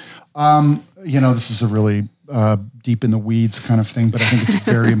yours? This is a really deep in the weeds kind of thing, but I think it's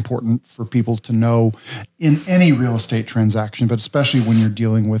very important for people to know in any real estate transaction, but especially when you're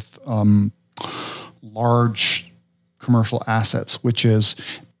dealing with large commercial assets, which is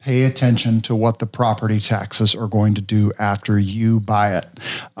pay attention to what the property taxes are going to do after you buy it.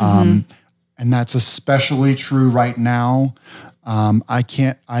 And that's especially true right now. I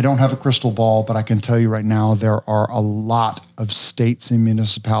don't have a crystal ball, but I can tell you right now, there are a lot of states and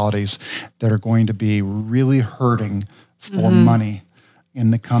municipalities that are going to be really hurting for money in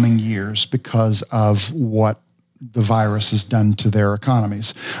the coming years because of what the virus has done to their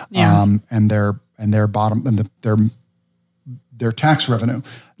economies, and their bottom and their tax revenue.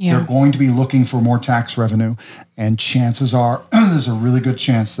 Yeah. They're going to be looking for more tax revenue, and chances are there's a really good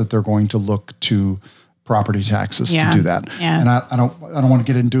chance that they're going to look to property taxes to do that. Yeah. And I don't want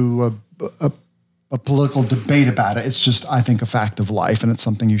to get into a political debate about it. It's just, I think, a fact of life, and it's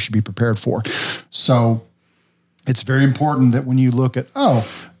something you should be prepared for. So it's very important that when you look at,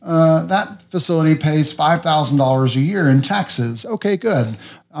 that facility pays $5,000 a year in taxes. Okay, good.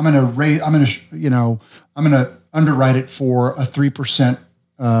 I'm going to underwrite it for a 3%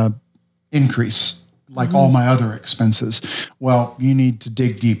 increase, like all my other expenses. Well, you need to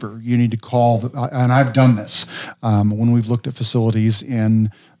dig deeper. You need to call, and I've done this when we've looked at facilities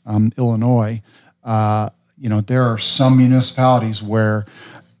in Illinois. There are some municipalities where,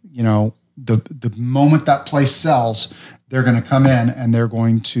 the moment that place sells, they're going to come in and they're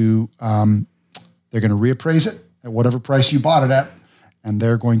going to reappraise it at whatever price you bought it at, and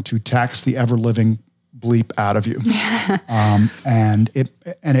they're going to tax the ever living bleep out of you. And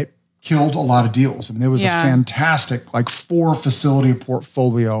it killed a lot of deals. I mean, there was a fantastic 4 facility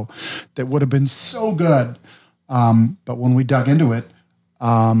portfolio that would have been so good. But when we dug into it,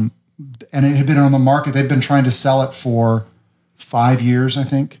 and it had been on the market, they'd been trying to sell it for 5 years, I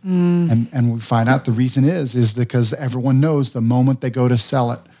think. And we find out the reason is because everyone knows the moment they go to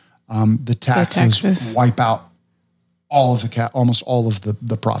sell it, the taxes wipe out almost all of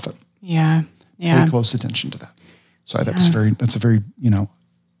the profit. Yeah. Pay close attention to that. So that's a very,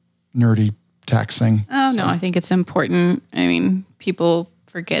 nerdy tax thing. Oh, no, I think it's important. I mean, people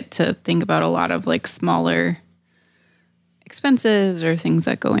forget to think about a lot of smaller expenses or things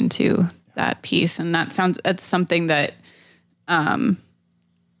that go into that piece. And that's something that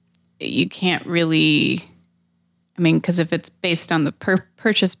you can't really, because if it's based on the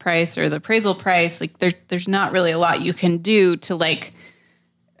purchase price or the appraisal price, there's not really a lot you can do to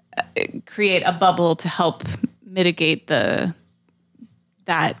create a bubble to help mitigate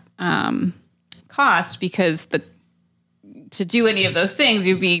that cost, because to do any of those things,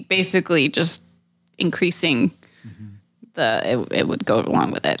 you'd be basically just increasing it would go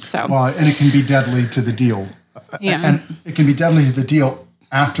along with it. So and it can be deadly to the deal. Yeah. And it can be deadly to the deal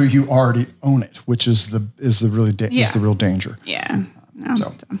after you already own it, which is the real danger. Yeah.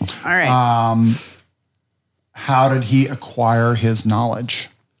 All right. How did he acquire his knowledge?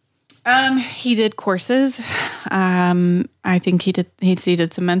 He did courses. I think he did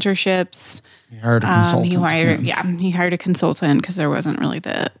some mentorships. He hired a consultant. He hired a consultant because there wasn't really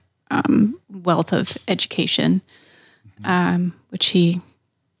the wealth of education, which he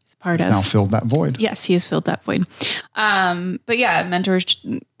is part of. Now filled that void. Yes, he has filled that void. But yeah, mentors,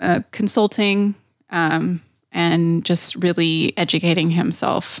 consulting, and just really educating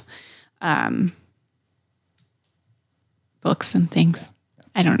himself, books and things. Yeah.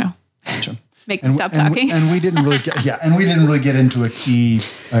 I don't know. Gotcha. Make me stop talking. And we didn't really get into a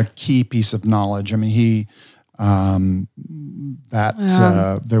key piece of knowledge. I mean, he there was.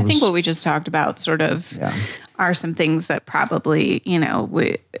 I think what we just talked about sort of are some things that probably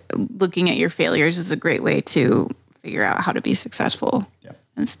looking at your failures is a great way to figure out how to be successful. Yeah.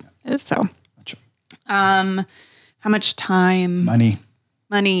 So, gotcha. How much time? Money.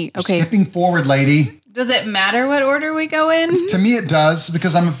 Okay. Skipping forward, lady. Does it matter what order we go in? To me, it does,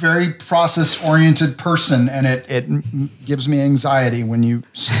 because I'm a very process-oriented person, and it gives me anxiety when you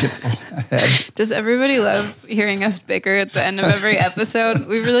skip ahead. Does everybody love hearing us bicker at the end of every episode?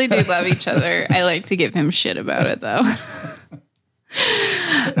 We really do love each other. I like to give him shit about it, though.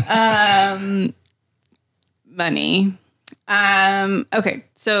 Money. Okay.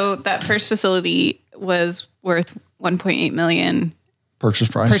 So that first facility was worth 1.8 million Purchase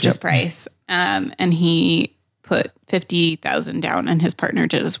price. price. And he put 50,000 down, and his partner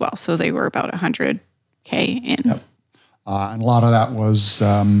did as well. So they were about 100K in. Yep. And a lot of that was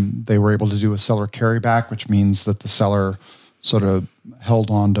they were able to do a seller carryback, which means that the seller sort of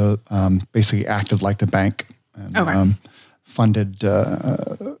held on to, basically acted like the bank and funded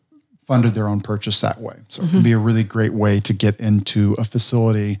their own purchase that way. So it can be a really great way to get into a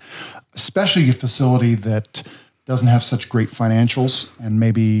facility, especially a facility that doesn't have such great financials and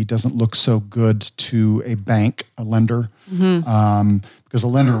maybe doesn't look so good to a bank, a lender, because a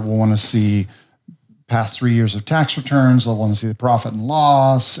lender will want to see past 3 years of tax returns. They'll want to see the profit and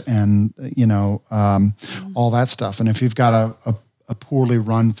loss and, all that stuff. And if you've got a poorly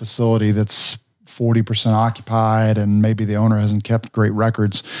run facility that's 40% occupied and maybe the owner hasn't kept great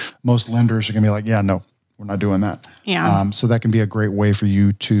records, most lenders are going to be like, yeah, no, we're not doing that. Yeah. So that can be a great way for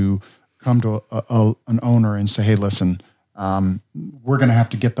you to come to an owner and say, hey, listen, we're going to have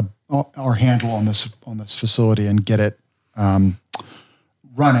to get our handle on this facility and get it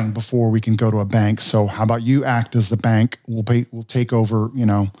running before we can go to a bank. So how about you act as the bank? We'll take over,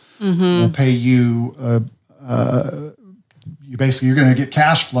 we'll pay you, you're going to get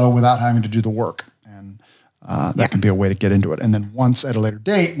cash flow without having to do the work. And that can be a way to get into it. And then once at a later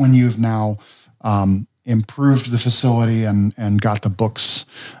date, when you've now improved the facility and got the books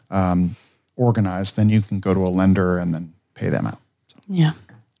organized, then you can go to a lender and then pay them out. So. Yeah.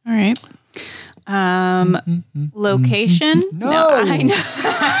 All right. Location? No, I know.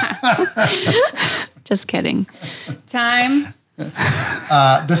 Just kidding. Time?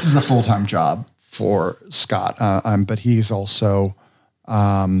 This is a full-time job for Scott, but he's also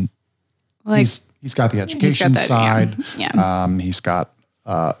he's got the education side. Yeah. He's got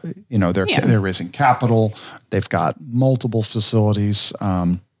they're raising capital. They've got multiple facilities.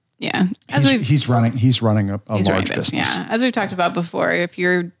 He's running a large business. Yeah, as we've talked about before, if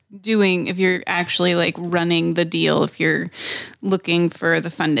you're actually like running the deal, if you're looking for the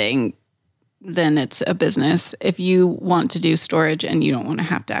funding, then it's a business. If you want to do storage and you don't want to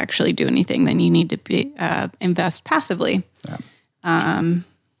have to actually do anything, then you need to invest passively. Yeah.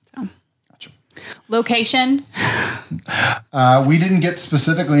 Gotcha. Location. We didn't get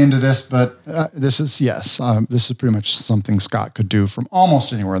specifically into this, but this is pretty much something Scott could do from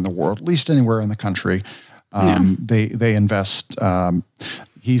almost anywhere in the world, at least anywhere in the country. They invest.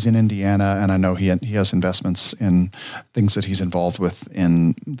 He's in Indiana, and I know he has investments in things that he's involved with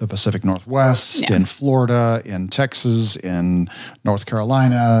in the Pacific Northwest, in Florida, in Texas, in North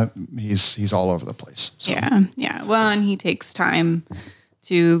Carolina. He's all over the place. So. Yeah. Well, and he takes time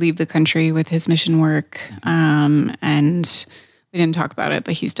to leave the country with his mission work, and we didn't talk about it,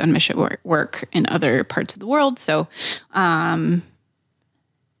 but he's done mission work in other parts of the world. So,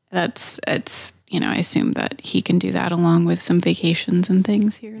 it's. I assume that he can do that along with some vacations and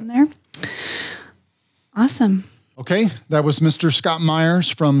things here and there. Awesome. Okay. That was Mr. Scott Myers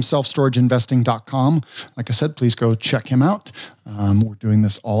from selfstorageinvesting.com. Like I said, please go check him out. We're doing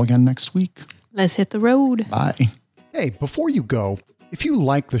this all again next week. Let's hit the road. Bye. Hey, before you go, if you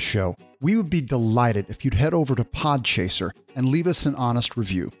like the show, we would be delighted if you'd head over to Podchaser and leave us an honest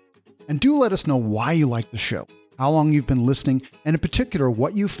review. And do let us know why you like the show, how long you've been listening, and in particular,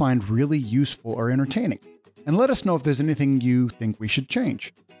 what you find really useful or entertaining. And let us know if there's anything you think we should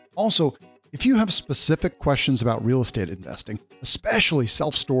change. Also, if you have specific questions about real estate investing, especially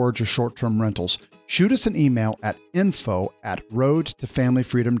self-storage or short-term rentals, shoot us an email at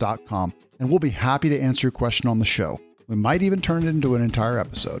info@roadtofamilyfreedom.com, and we'll be happy to answer your question on the show. We might even turn it into an entire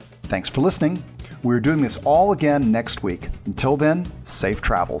episode. Thanks for listening. We're doing this all again next week. Until then, safe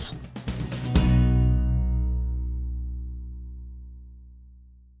travels.